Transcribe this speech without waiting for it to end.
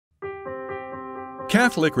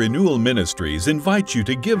Catholic Renewal Ministries invites you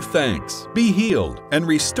to give thanks, be healed, and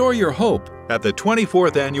restore your hope at the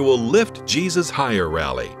 24th Annual Lift Jesus Higher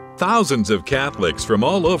Rally. Thousands of Catholics from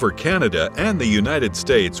all over Canada and the United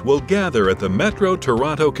States will gather at the Metro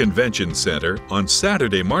Toronto Convention Centre on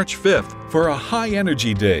Saturday, March 5th for a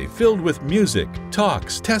high-energy day filled with music,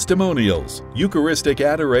 talks, testimonials, Eucharistic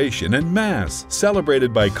adoration, and Mass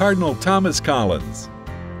celebrated by Cardinal Thomas Collins.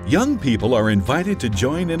 Young people are invited to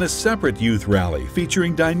join in a separate youth rally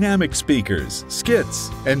featuring dynamic speakers, skits,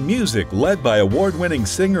 and music led by award-winning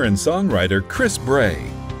singer and songwriter Chris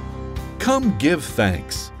Bray. Come give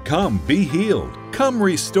thanks. Come be healed. Come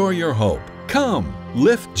restore your hope. Come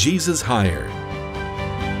lift Jesus higher.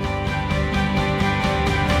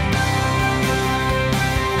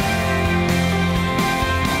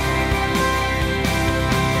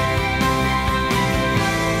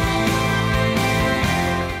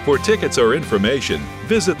 For tickets or information,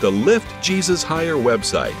 visit the Lift Jesus Higher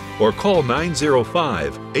website or call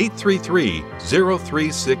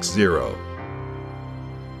 905-833-0360.